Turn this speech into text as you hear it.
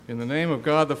In the name of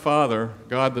God the Father,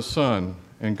 God the Son,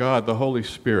 and God the Holy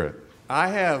Spirit. I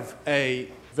have a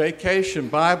vacation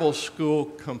Bible school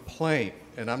complaint,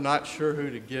 and I'm not sure who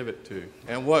to give it to.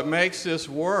 And what makes this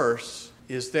worse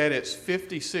is that it's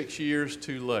 56 years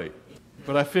too late.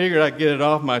 But I figured I'd get it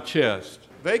off my chest.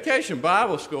 Vacation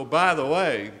Bible School, by the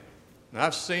way, and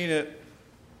I've seen it,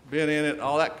 been in it,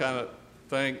 all that kind of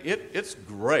thing. It's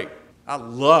great. I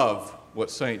love what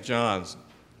St. John's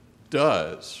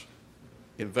does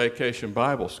in Vacation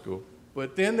Bible School.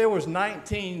 But then there was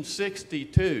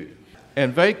 1962,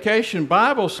 and Vacation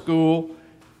Bible School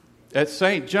at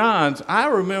St. John's, I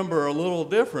remember a little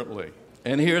differently.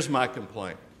 And here's my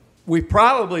complaint. We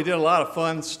probably did a lot of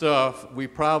fun stuff. We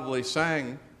probably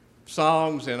sang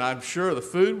songs, and I'm sure the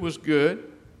food was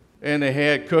good, and they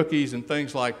had cookies and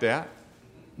things like that.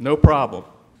 No problem.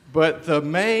 But the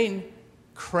main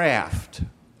craft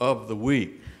of the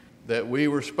week that we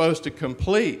were supposed to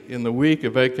complete in the week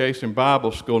of Vacation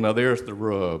Bible School, now there's the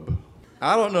rub.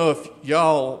 I don't know if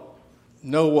y'all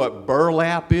know what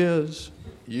burlap is.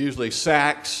 Usually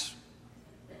sacks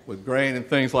with grain and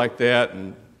things like that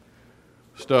and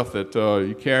stuff that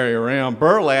you carry around.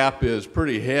 Burlap is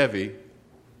pretty heavy.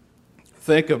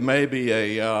 Think of maybe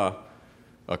a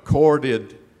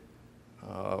corded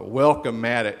welcome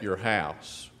mat at your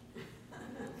house.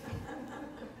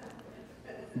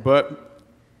 But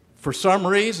for some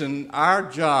reason, our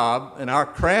job and our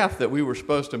craft that we were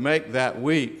supposed to make that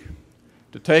week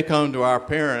to take home to our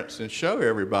parents and show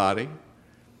everybody,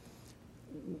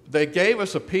 they gave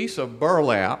us a piece of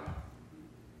burlap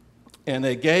and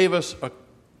they gave us a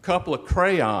couple of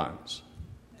crayons.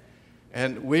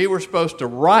 And we were supposed to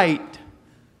write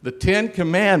the 10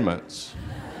 Commandments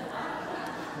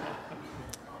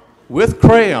with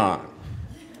crayon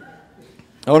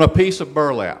on a piece of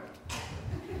burlap.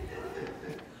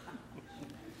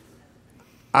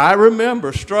 I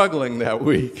remember struggling that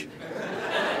week.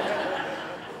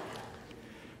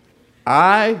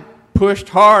 I pushed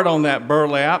hard on that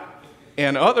burlap,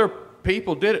 and other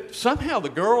people did it. Somehow the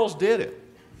girls did it.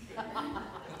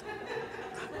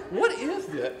 What is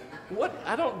that?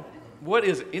 What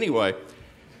is it? Anyway,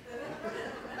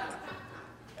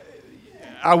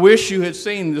 I wish you had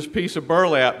seen this piece of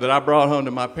burlap that I brought home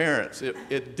to my parents.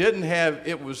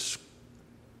 It was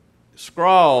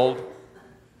scrawled,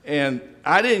 and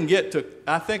I didn't get to,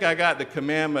 I think I got the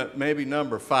commandment maybe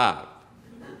number 5,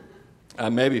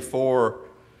 maybe 4,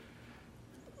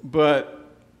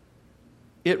 but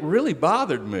it really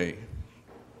bothered me.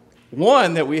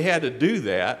 One, that we had to do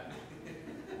that,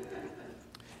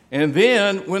 and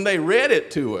then when they read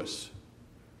it to us,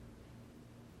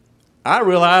 I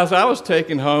realized I was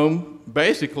taking home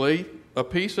basically a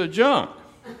piece of junk.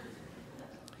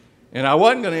 And I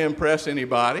wasn't going to impress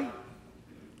anybody.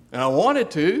 And I wanted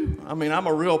to. I mean, I'm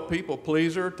a real people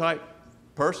pleaser type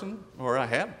person, or I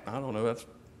don't know,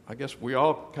 I guess we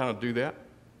all kind of do that.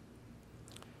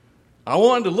 I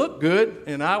wanted to look good,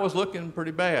 and I was looking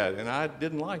pretty bad, and I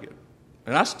didn't like it.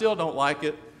 And I still don't like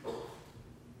it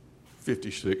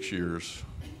 56 years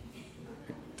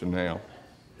to now.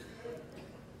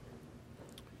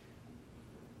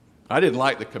 I didn't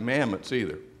like the commandments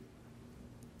either.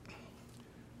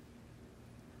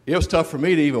 It was tough for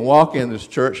me to even walk in this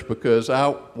church because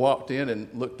I walked in and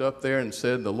looked up there and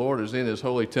said, "The Lord is in his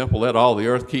holy temple. Let all the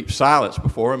earth keep silence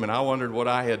before him." And I wondered what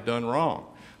I had done wrong.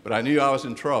 But I knew I was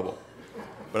in trouble.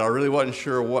 But I really wasn't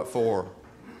sure what for.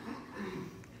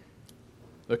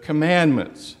 The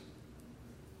commandments.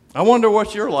 I wonder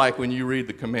what you're like when you read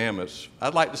the commandments.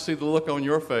 I'd like to see the look on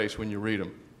your face when you read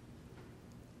them.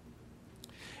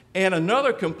 And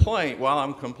another complaint while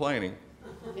I'm complaining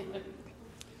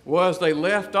was they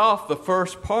left off the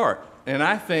first part. And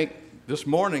I think this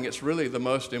morning it's really the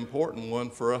most important one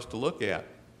for us to look at.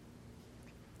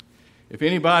 If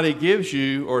anybody gives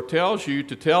you or tells you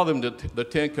to tell them the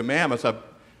 10 Commandments,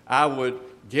 I would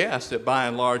guess that by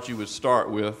and large you would start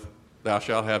with, "Thou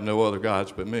shalt have no other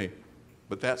gods but me."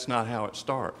 But that's not how it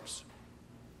starts.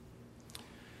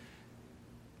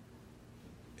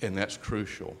 And that's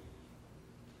crucial.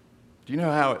 Do you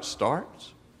know how it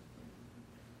starts?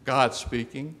 God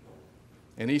speaking,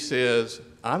 and he says,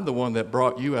 "I'm the one that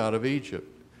brought you out of Egypt.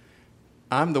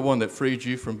 I'm the one that freed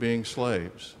you from being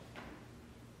slaves."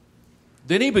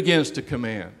 Then he begins to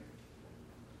command.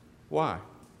 Why?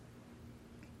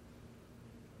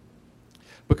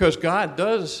 Because God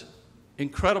does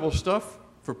incredible stuff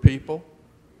for people,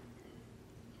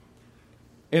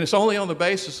 and it's only on the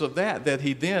basis of that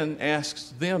he then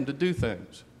asks them to do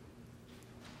things.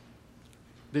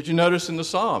 Did you notice in the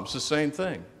Psalms the same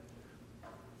thing?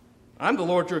 "I'm the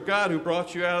Lord your God who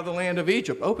brought you out of the land of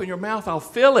Egypt. Open your mouth, I'll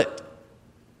fill it."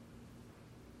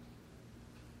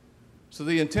 So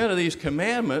the intent of these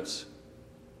commandments,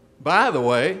 by the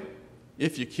way,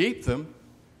 if you keep them,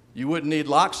 you wouldn't need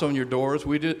locks on your doors.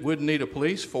 We wouldn't need a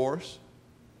police force.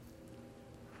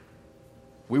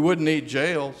 We wouldn't need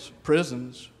jails,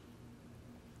 prisons.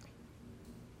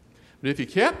 But if you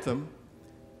kept them,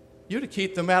 you'd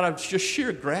keep them out of just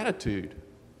sheer gratitude.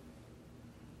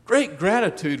 Great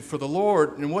gratitude for the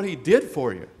Lord and what He did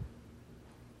for you.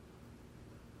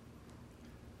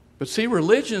 But see,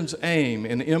 religion's aim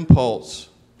and impulse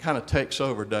kind of takes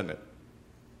over, doesn't it?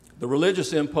 The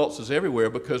religious impulse is everywhere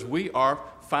because we are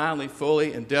finally,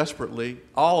 fully, and desperately,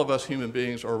 all of us human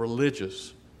beings are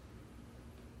religious.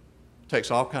 It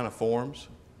takes all kind of forms.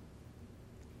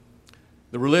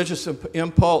 The religious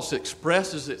impulse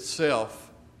expresses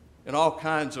itself in all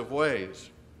kinds of ways.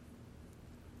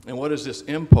 And what is this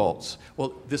impulse?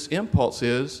 Well, this impulse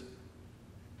is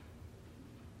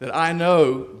that I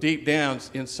know deep down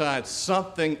inside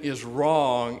something is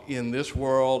wrong in this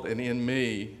world and in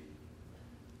me.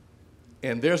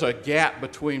 And there's a gap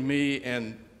between me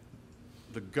and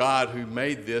the God who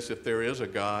made this, if there is a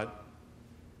God.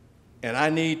 And I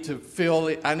need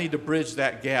to bridge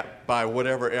that gap by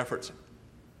whatever efforts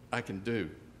I can do.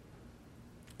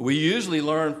 We usually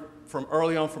learn from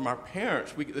early on from our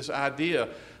parents. We get this idea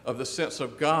of the sense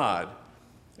of God.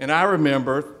 And I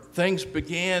remember things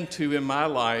began to, in my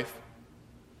life,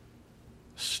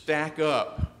 stack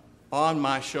up on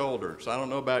my shoulders. I don't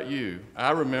know about you.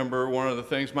 I remember one of the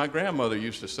things my grandmother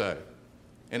used to say.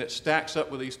 And it stacks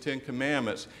up with these 10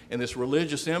 Commandments and this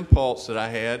religious impulse that I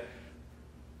had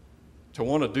to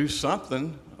want to do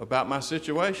something about my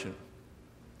situation.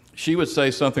 She would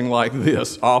say something like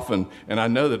this often, and I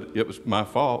know that it was my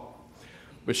fault,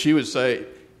 but she would say,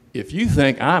 if you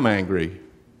think I'm angry,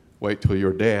 wait till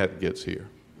your dad gets here.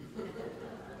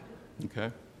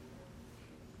 Okay?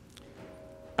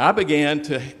 I began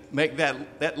to make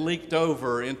that leaked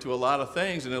over into a lot of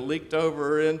things, and it leaked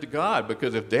over into God,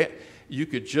 because if you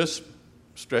could just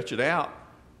stretch it out.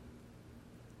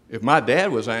 If my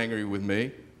dad was angry with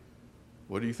me,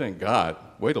 what do you think? God.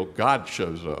 Wait till God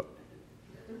shows up.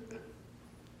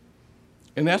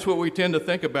 And that's what we tend to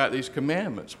think about these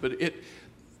commandments. But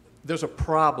there's a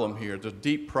problem here. There's a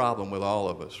deep problem with all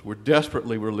of us. We're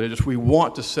desperately religious. We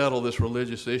want to settle this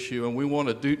religious issue, and we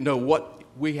want to know what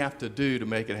we have to do to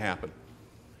make it happen.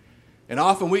 And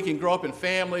often we can grow up in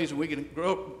families, and we can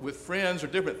grow up with friends or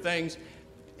different things.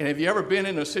 And have you ever been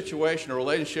in a situation, a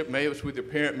relationship, maybe it's with your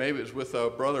parent, maybe it's with a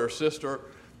brother or sister,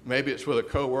 maybe it's with a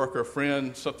coworker, a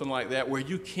friend, something like that, where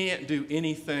you can't do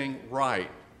anything right.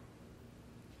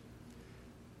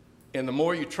 And the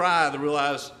more you try,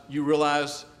 you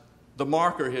realize the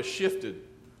marker has shifted.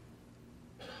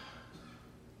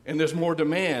 And there's more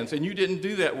demands, and you didn't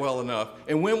do that well enough.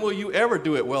 And when will you ever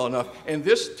do it well enough? And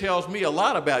this tells me a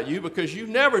lot about you, because you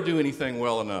never do anything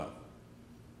well enough.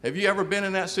 Have you ever been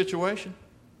in that situation?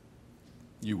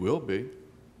 You will be.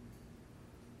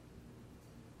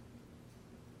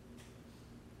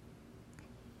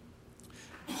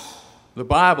 The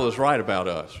Bible is right about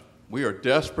us. We are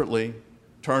desperately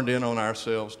turned in on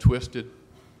ourselves, twisted,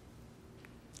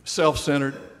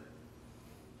 self-centered.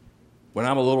 When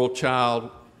I'm a little child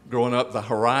growing up, the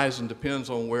horizon depends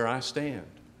on where I stand.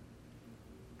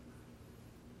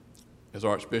 As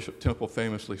Archbishop Temple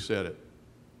famously said it.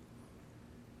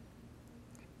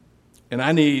 And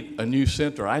I need a new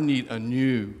center. I need a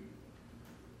new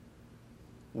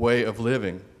way of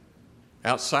living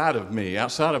outside of me,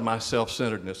 outside of my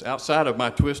self-centeredness, outside of my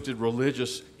twisted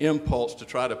religious impulse to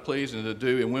try to please and to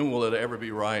do, and when will it ever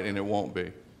be right? And it won't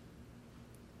be.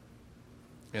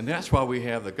 And that's why we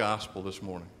have the gospel this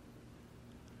morning.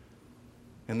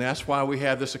 And that's why we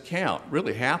have this account. It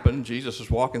really happened. Jesus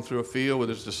is walking through a field with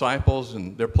his disciples,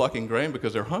 and they're plucking grain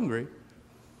because they're hungry.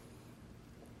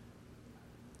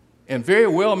 And very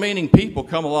well-meaning people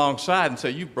come alongside and say,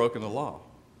 you've broken the law.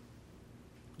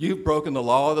 You've broken the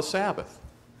law of the Sabbath.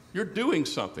 You're doing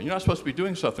something. You're not supposed to be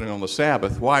doing something on the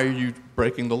Sabbath. Why are you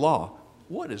breaking the law?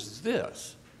 What is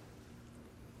this?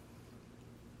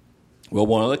 Well,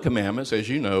 one of the commandments, as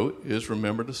you know, is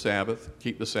remember the Sabbath,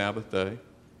 keep the Sabbath day.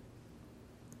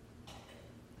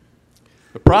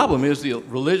 The problem is the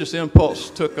religious impulse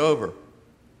took over.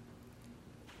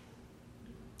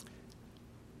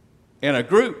 And a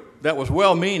group that was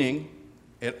well-meaning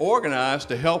and organized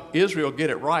to help Israel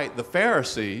get it right, the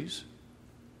Pharisees,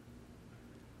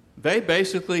 they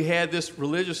basically had this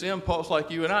religious impulse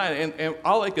like you and I, and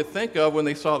all they could think of when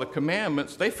they saw the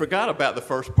commandments, they forgot about the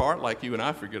first part like you and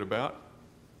I forget about.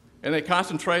 And they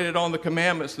concentrated on the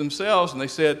commandments themselves, and they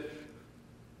said,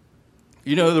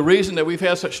 you know, the reason that we've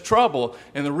had such trouble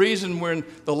and the reason when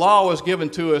the law was given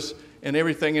to us and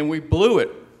everything, and we blew it,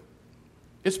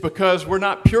 It's because we're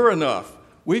not pure enough.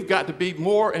 We've got to be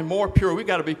more and more pure. We've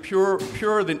got to be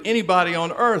purer than anybody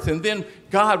on earth. And then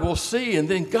God will see, and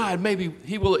then God, maybe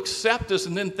he will accept us,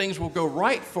 and then things will go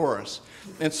right for us.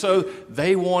 And so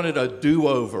they wanted a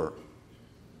do-over.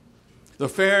 The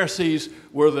Pharisees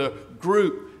were the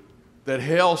group that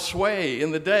held sway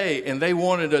in the day, and they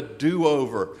wanted a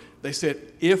do-over. They said,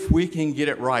 if we can get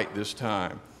it right this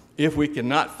time, if we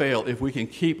cannot fail, if we can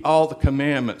keep all the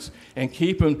commandments and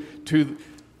keep them to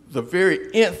the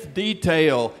very nth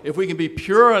detail, if we can be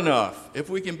pure enough, if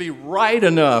we can be right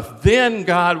enough, then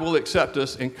God will accept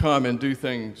us and come and do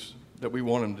things that we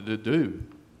want him to do.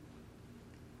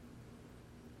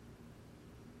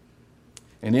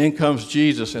 And in comes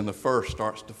Jesus, and the fur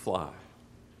starts to fly.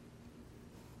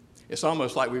 It's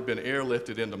almost like we've been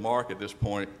airlifted into Mark at this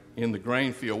point in the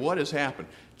grain field. What has happened?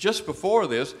 Just before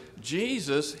this,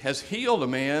 Jesus has healed a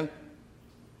man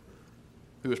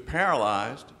who was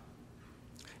paralyzed.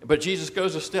 But Jesus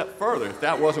goes a step further. If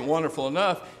that wasn't wonderful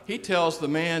enough, he tells the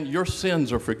man, your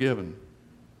sins are forgiven.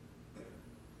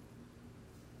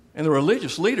 And the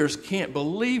religious leaders can't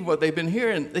believe what they've been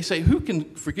hearing. They say, who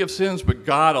can forgive sins but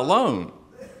God alone?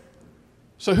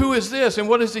 So who is this, and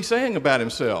what is he saying about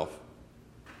himself?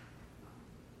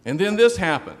 And then this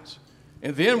happens.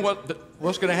 And then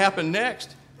what's going to happen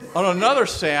next? On another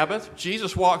Sabbath,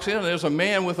 Jesus walks in, and there's a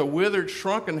man with a withered,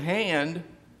 shrunken hand,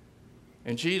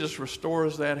 and Jesus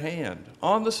restores that hand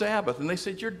on the Sabbath. And they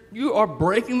said, you are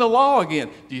breaking the law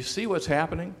again. Do you see what's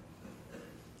happening?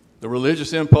 The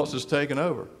religious impulse is taken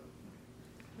over.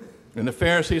 And the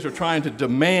Pharisees are trying to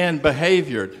demand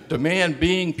behavior, demand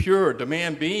being pure,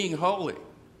 demand being holy.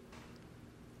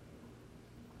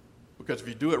 Because if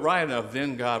you do it right enough,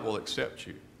 then God will accept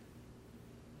you.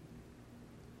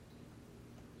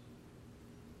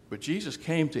 But Jesus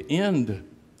came to end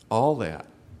all that.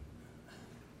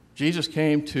 Jesus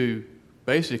came to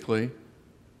basically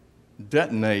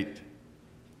detonate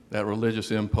that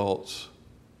religious impulse,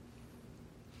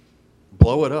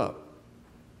 blow it up,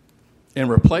 and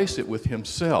replace it with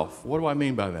himself. What do I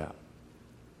mean by that?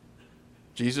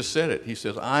 Jesus said it. He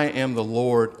says, I am the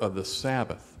Lord of the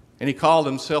Sabbath. And he called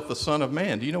himself the Son of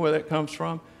Man. Do you know where that comes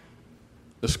from?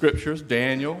 The scriptures,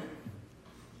 Daniel.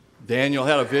 Daniel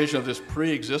had a vision of this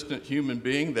pre-existent human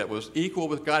being that was equal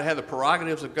with God, had the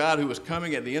prerogatives of God, who was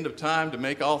coming at the end of time to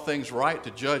make all things right,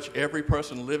 to judge every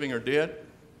person living or dead.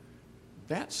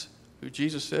 That's who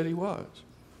Jesus said he was.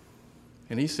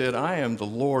 And he said, I am the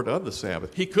Lord of the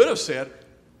Sabbath. He could have said,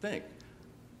 think,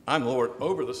 I'm Lord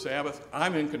over the Sabbath.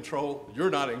 I'm in control.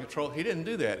 You're not in control. He didn't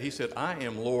do that. He said, I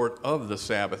am Lord of the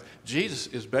Sabbath. Jesus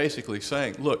is basically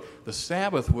saying, look, the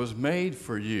Sabbath was made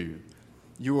for you.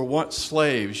 You were once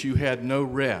slaves. You had no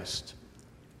rest.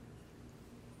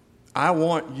 I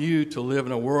want you to live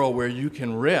in a world where you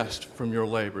can rest from your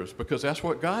labors, because that's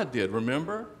what God did.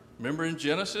 Remember? Remember in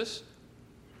Genesis,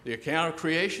 the account of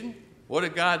creation? What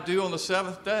did God do on the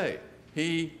seventh day?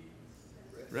 He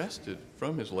rested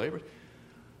from his labors.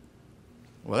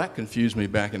 Well, that confused me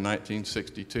back in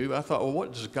 1962. I thought, well,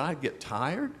 what, does God get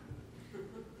tired?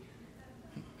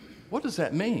 What does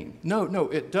that mean? No,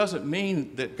 it doesn't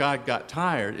mean that God got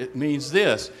tired. It means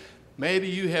this. Maybe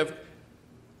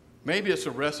it's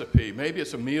a recipe. Maybe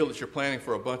it's a meal that you're planning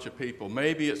for a bunch of people.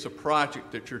 Maybe it's a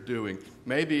project that you're doing.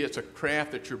 Maybe it's a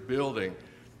craft that you're building.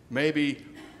 Maybe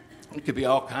it could be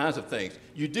all kinds of things.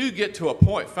 You do get to a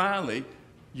point, finally,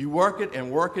 you work it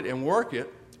and work it and work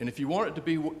it, and if you want it to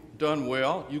be done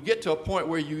well, you get to a point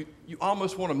where you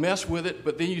almost want to mess with it,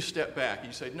 but then you step back.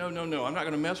 You say, no, I'm not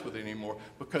going to mess with it anymore,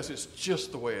 because it's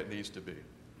just the way it needs to be.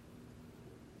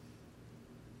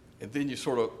 And then you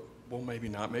sort of, well, maybe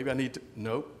not. Maybe I need to,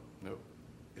 nope.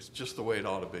 It's just the way it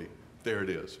ought to be. There it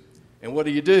is. And what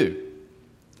do?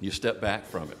 You step back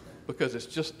from it,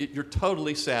 because you're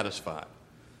totally satisfied.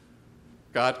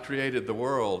 God created the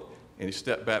world, and he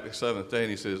stepped back the seventh day, and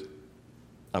he says,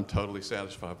 I'm totally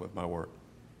satisfied with my work.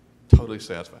 Totally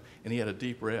satisfied. And he had a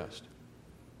deep rest.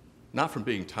 Not from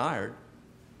being tired,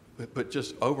 but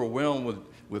just overwhelmed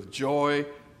with joy,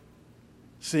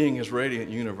 seeing his radiant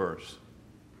universe.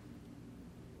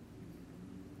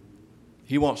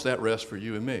 He wants that rest for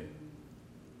you and me.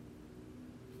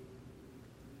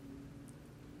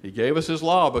 He gave us his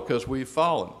law because we've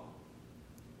fallen.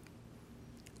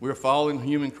 We're fallen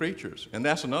human creatures. And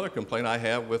that's another complaint I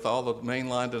have with all the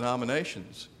mainline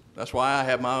denominations. That's why I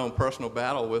have my own personal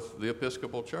battle with the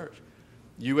Episcopal Church,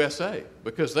 USA,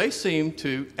 because they seem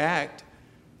to act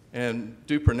and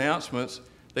do pronouncements.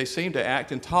 They seem to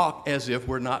act and talk as if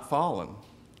we're not fallen,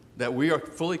 that we are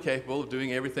fully capable of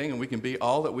doing everything and we can be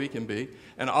all that we can be,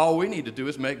 and all we need to do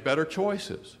is make better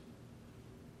choices.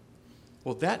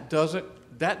 Well, that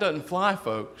doesn't fly,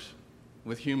 folks,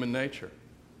 with human nature.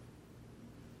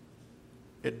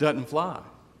 It doesn't fly.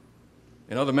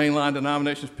 And other mainline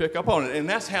denominations pick up on it, and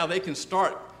that's how they can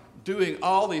start doing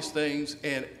all these things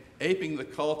and aping the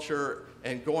culture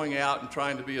and going out and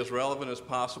trying to be as relevant as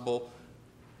possible.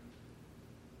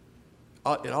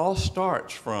 It all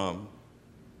starts from,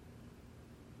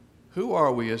 who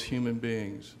are we as human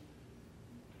beings?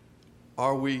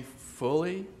 Are we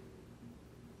fully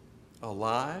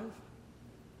alive?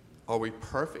 Are we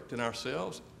perfect in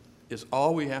ourselves? Is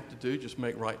all we have to do just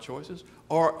make right choices?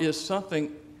 Or is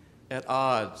something at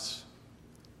odds?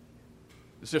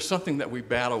 Is there something that we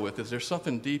battle with? Is there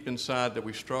something deep inside that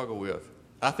we struggle with?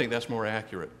 I think that's more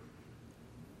accurate.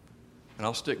 And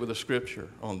I'll stick with the scripture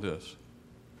on this.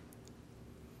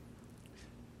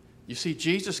 You see,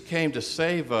 Jesus came to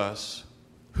save us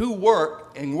who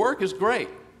work, and work is great.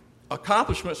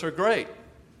 Accomplishments are great.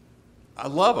 I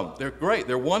love them. They're great.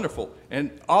 They're wonderful.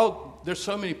 And there's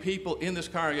so many people in this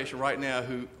congregation right now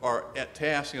who are at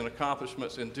tasks and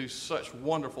accomplishments and do such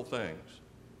wonderful things.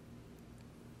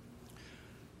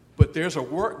 But there's a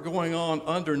work going on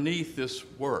underneath this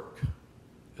work.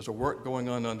 There's a work going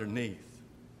on underneath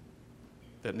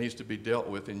that needs to be dealt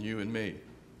with in you and me.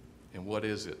 And what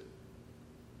is it?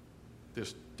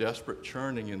 This desperate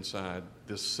churning inside,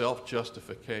 this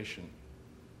self-justification,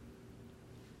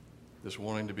 this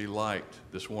wanting to be liked,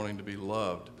 this wanting to be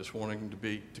loved, this wanting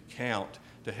to count,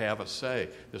 to have a say,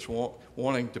 this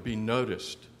wanting to be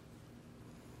noticed,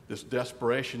 this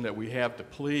desperation that we have to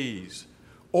please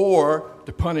or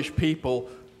to punish people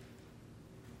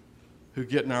who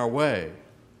get in our way.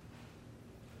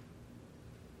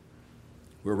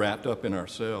 We're wrapped up in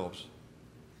ourselves.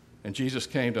 And Jesus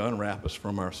came to unwrap us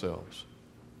from ourselves.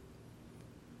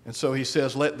 And so he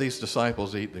says, let these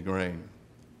disciples eat the grain.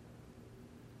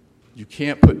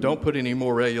 Don't put any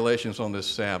more regulations on this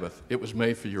Sabbath. It was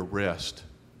made for your rest.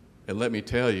 And let me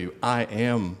tell you, I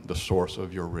am the source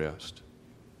of your rest.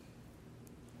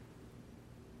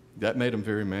 That made him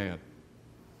very mad.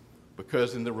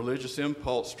 Because in the religious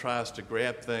impulse tries to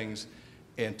grab things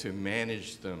and to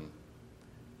manage them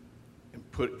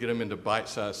and get them into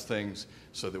bite-sized things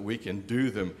so that we can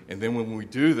do them. And then when we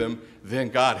do them, then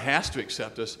God has to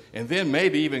accept us. And then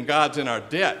maybe even God's in our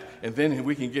debt. And then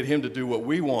we can get him to do what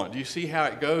we want. Do you see how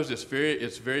it goes? It's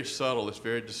very subtle. It's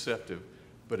very deceptive.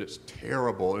 But it's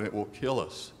terrible, and it will kill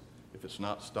us if it's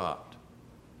not stopped.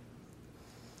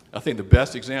 I think the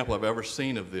best example I've ever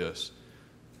seen of this,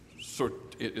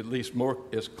 at least more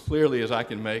as clearly as I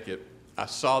can make it, I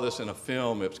saw this in a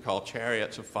film. It's called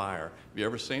Chariots of Fire. Have you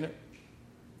ever seen it?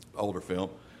 Older film.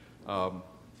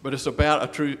 But it's about a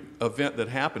true event that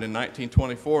happened in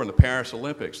 1924 in the Paris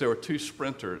Olympics. There were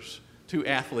two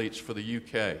athletes for the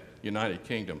UK, United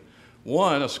Kingdom.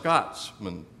 One, a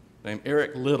Scotsman named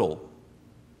Eric Liddell,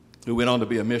 who went on to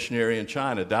be a missionary in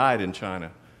China, died in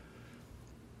China.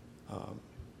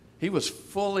 He was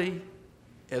fully,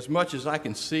 as much as I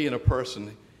can see in a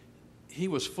person, he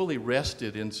was fully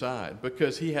rested inside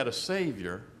because he had a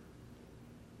Savior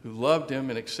who loved him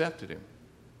and accepted him.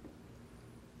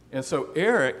 And so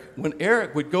when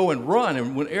Eric would go and run,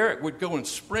 and when Eric would go and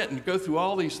sprint and go through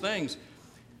all these things,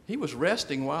 he was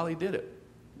resting while he did it.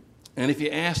 And if you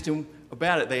asked him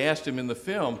about it, they asked him in the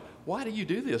film, why do you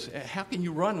do this? How can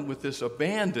you run with this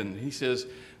abandon? He says,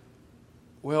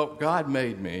 well, God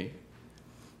made me,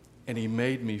 and he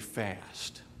made me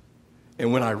fast.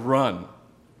 And when I run,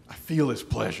 I feel his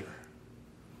pleasure.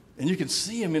 And you can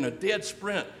see him in a dead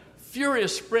sprint,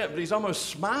 furious sprint, but he's almost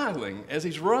smiling as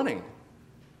he's running.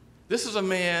 This is a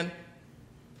man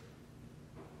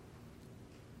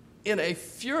in a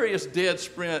furious dead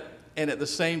sprint, and at the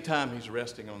same time, he's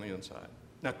resting on the inside.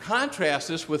 Now, contrast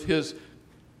this with his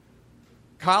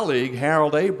colleague,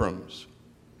 Harold Abrams,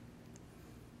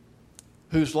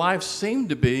 whose life seemed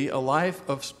to be a life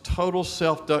of total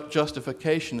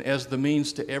self-justification as the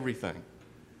means to everything.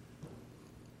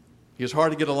 He was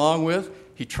hard to get along with.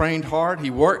 He trained hard. He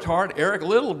worked hard. Eric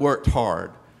Liddell worked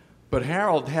hard. But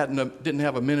Harold didn't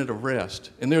have a minute of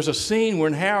rest. And there's a scene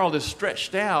when Harold is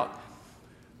stretched out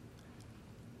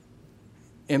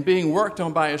and being worked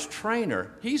on by his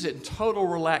trainer. He's in total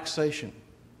relaxation,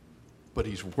 but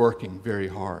he's working very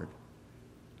hard.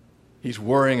 He's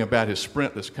worrying about his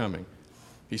sprint that's coming.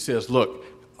 He says, look,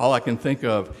 all I can think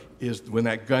of is when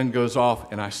that gun goes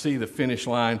off and I see the finish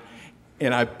line,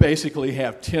 and I basically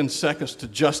have 10 seconds to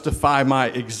justify my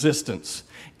existence.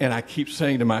 And I keep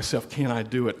saying to myself, can I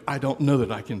do it? I don't know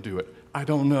that I can do it. I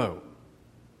don't know.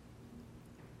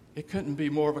 It couldn't be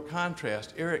more of a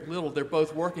contrast. Eric Liddell, they're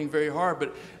both working very hard,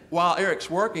 but while Eric's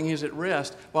working, he's at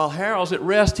rest. While Harold's at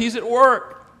rest, he's at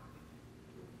work.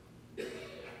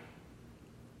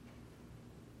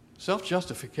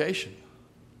 Self-justification,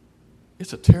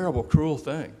 it's a terrible, cruel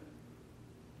thing.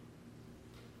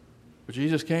 But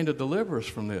Jesus came to deliver us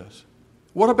from this.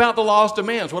 What about the law's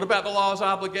demands? What about the law's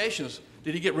obligations?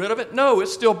 Did he get rid of it? No,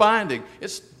 it's still binding.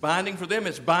 It's binding for them.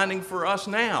 It's binding for us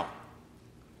now.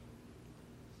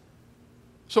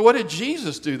 So what did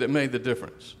Jesus do that made the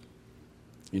difference?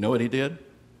 You know what he did?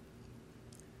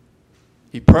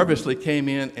 He purposely came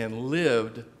in and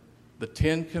lived the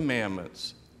 10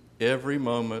 Commandments every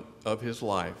moment of his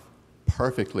life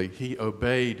perfectly. He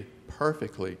obeyed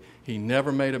perfectly. He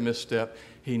never made a misstep.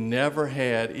 He never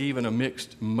had even a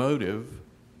mixed motive.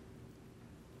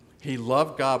 He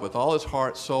loved God with all his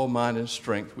heart, soul, mind, and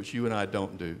strength, which you and I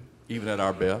don't do, even at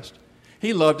our best.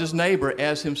 He loved his neighbor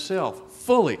as himself,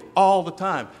 fully, all the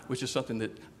time, which is something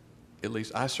that at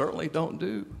least I certainly don't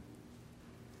do.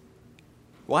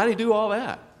 Why did he do all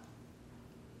that?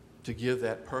 To give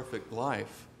that perfect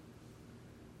life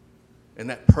and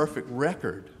that perfect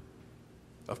record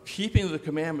of keeping the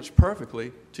commandments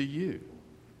perfectly to you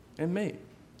and me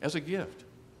as a gift.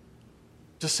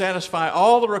 To satisfy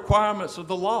all the requirements of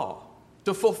the law,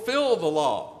 to fulfill the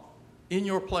law in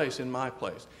your place, in my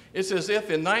place. It's as if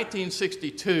in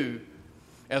 1962,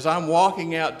 as I'm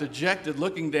walking out dejected,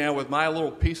 looking down with my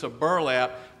little piece of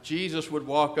burlap, Jesus would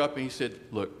walk up and he said,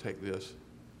 look, take this.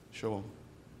 Show them.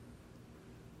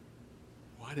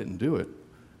 Well, I didn't do it.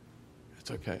 It's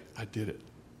okay. I did it.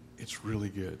 It's really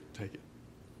good. Take it.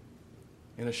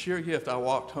 In a sheer gift, I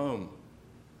walked home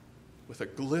with a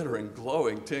glittering,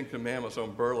 glowing 10 Commandments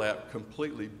on burlap,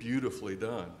 completely beautifully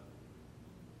done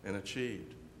and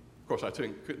achieved. Of course,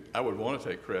 I would want to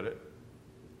take credit,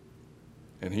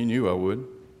 and he knew I would,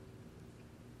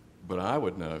 but I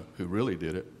would know who really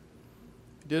did it.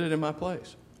 He did it in my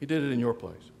place. He did it in your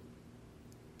place.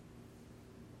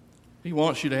 He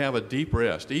wants you to have a deep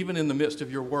rest, even in the midst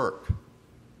of your work,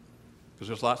 because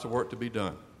there's lots of work to be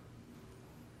done.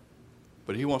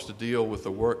 But he wants to deal with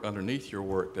the work underneath your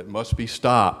work that must be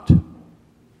stopped. And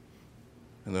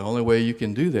the only way you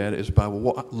can do that is by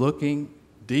looking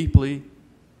deeply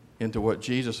into what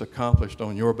Jesus accomplished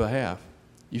on your behalf.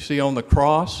 You see, on the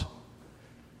cross,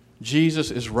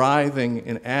 Jesus is writhing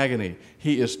in agony.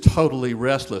 He is totally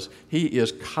restless. He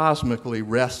is cosmically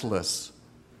restless.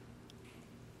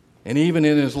 And even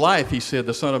in his life, he said,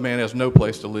 the Son of Man has no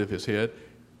place to live his head.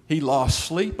 He lost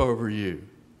sleep over you.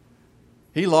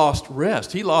 He lost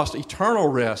rest. He lost eternal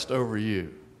rest over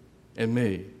you and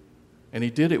me. And he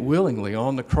did it willingly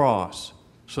on the cross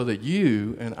so that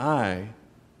you and I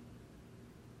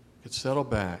could settle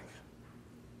back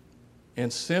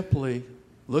and simply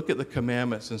look at the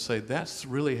commandments and say, that's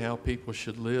really how people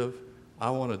should live. I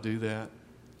want to do that.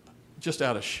 Just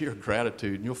out of sheer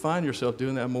gratitude. And you'll find yourself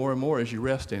doing that more and more as you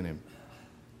rest in him.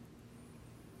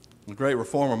 The great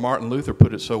reformer Martin Luther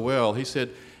put it so well. He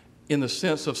said, in the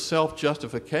sense of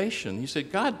self-justification, he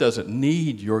said, God doesn't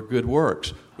need your good works,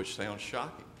 which sounds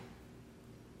shocking.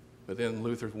 But then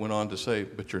Luther went on to say,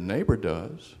 but your neighbor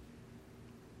does.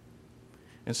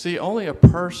 And see, only a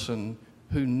person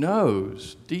who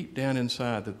knows deep down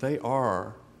inside that they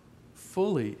are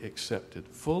fully accepted,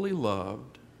 fully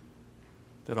loved,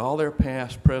 that all their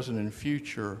past, present, and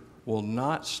future will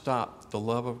not stop the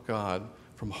love of God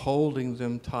from holding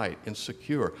them tight and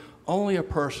secure. Only a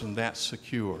person that's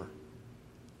secure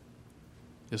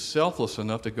is selfless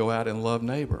enough to go out and love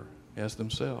neighbor as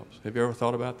themselves. Have you ever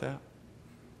thought about that?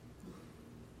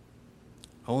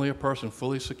 Only a person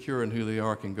fully secure in who they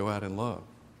are can go out and love.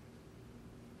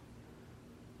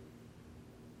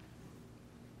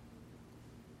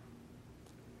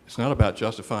 It's not about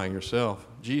justifying yourself.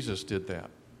 Jesus did that.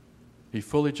 He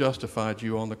fully justified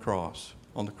you on the cross.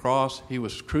 On the cross, he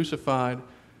was crucified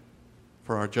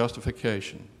for our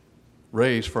justification,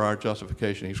 raised for our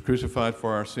justification. He was crucified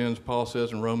for our sins, Paul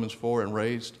says in Romans 4, and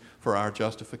raised for our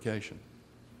justification.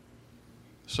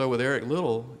 So with Eric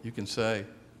Little, you can say,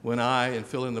 when and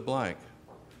fill in the blank,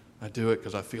 I do it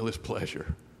because I feel his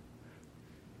pleasure.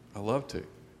 I love to.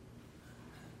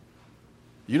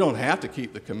 You don't have to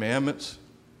keep the commandments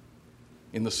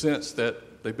in the sense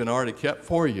that they've been already kept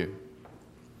for you.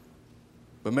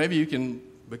 But maybe you can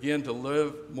begin to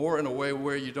live more in a way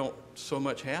where you don't so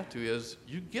much have to as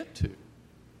you get to.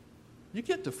 You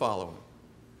get to follow him.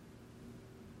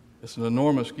 It's an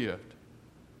enormous gift.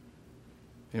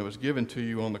 And it was given to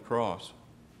you on the cross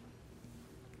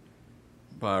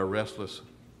by a restless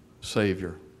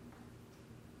Savior.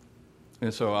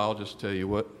 And so I'll just tell you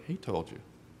what he told you.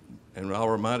 And I'll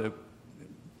remind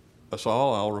us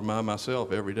all, I'll remind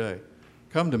myself every day.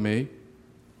 Come to me,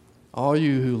 all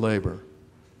you who labor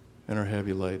and are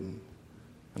heavy laden,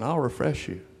 and I'll refresh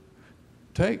you.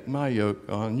 Take my yoke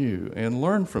on you and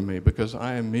learn from me, because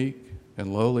I am meek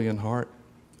and lowly in heart,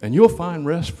 and you'll find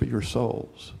rest for your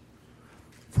souls.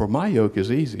 For my yoke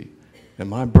is easy and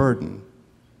my burden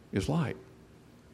is light.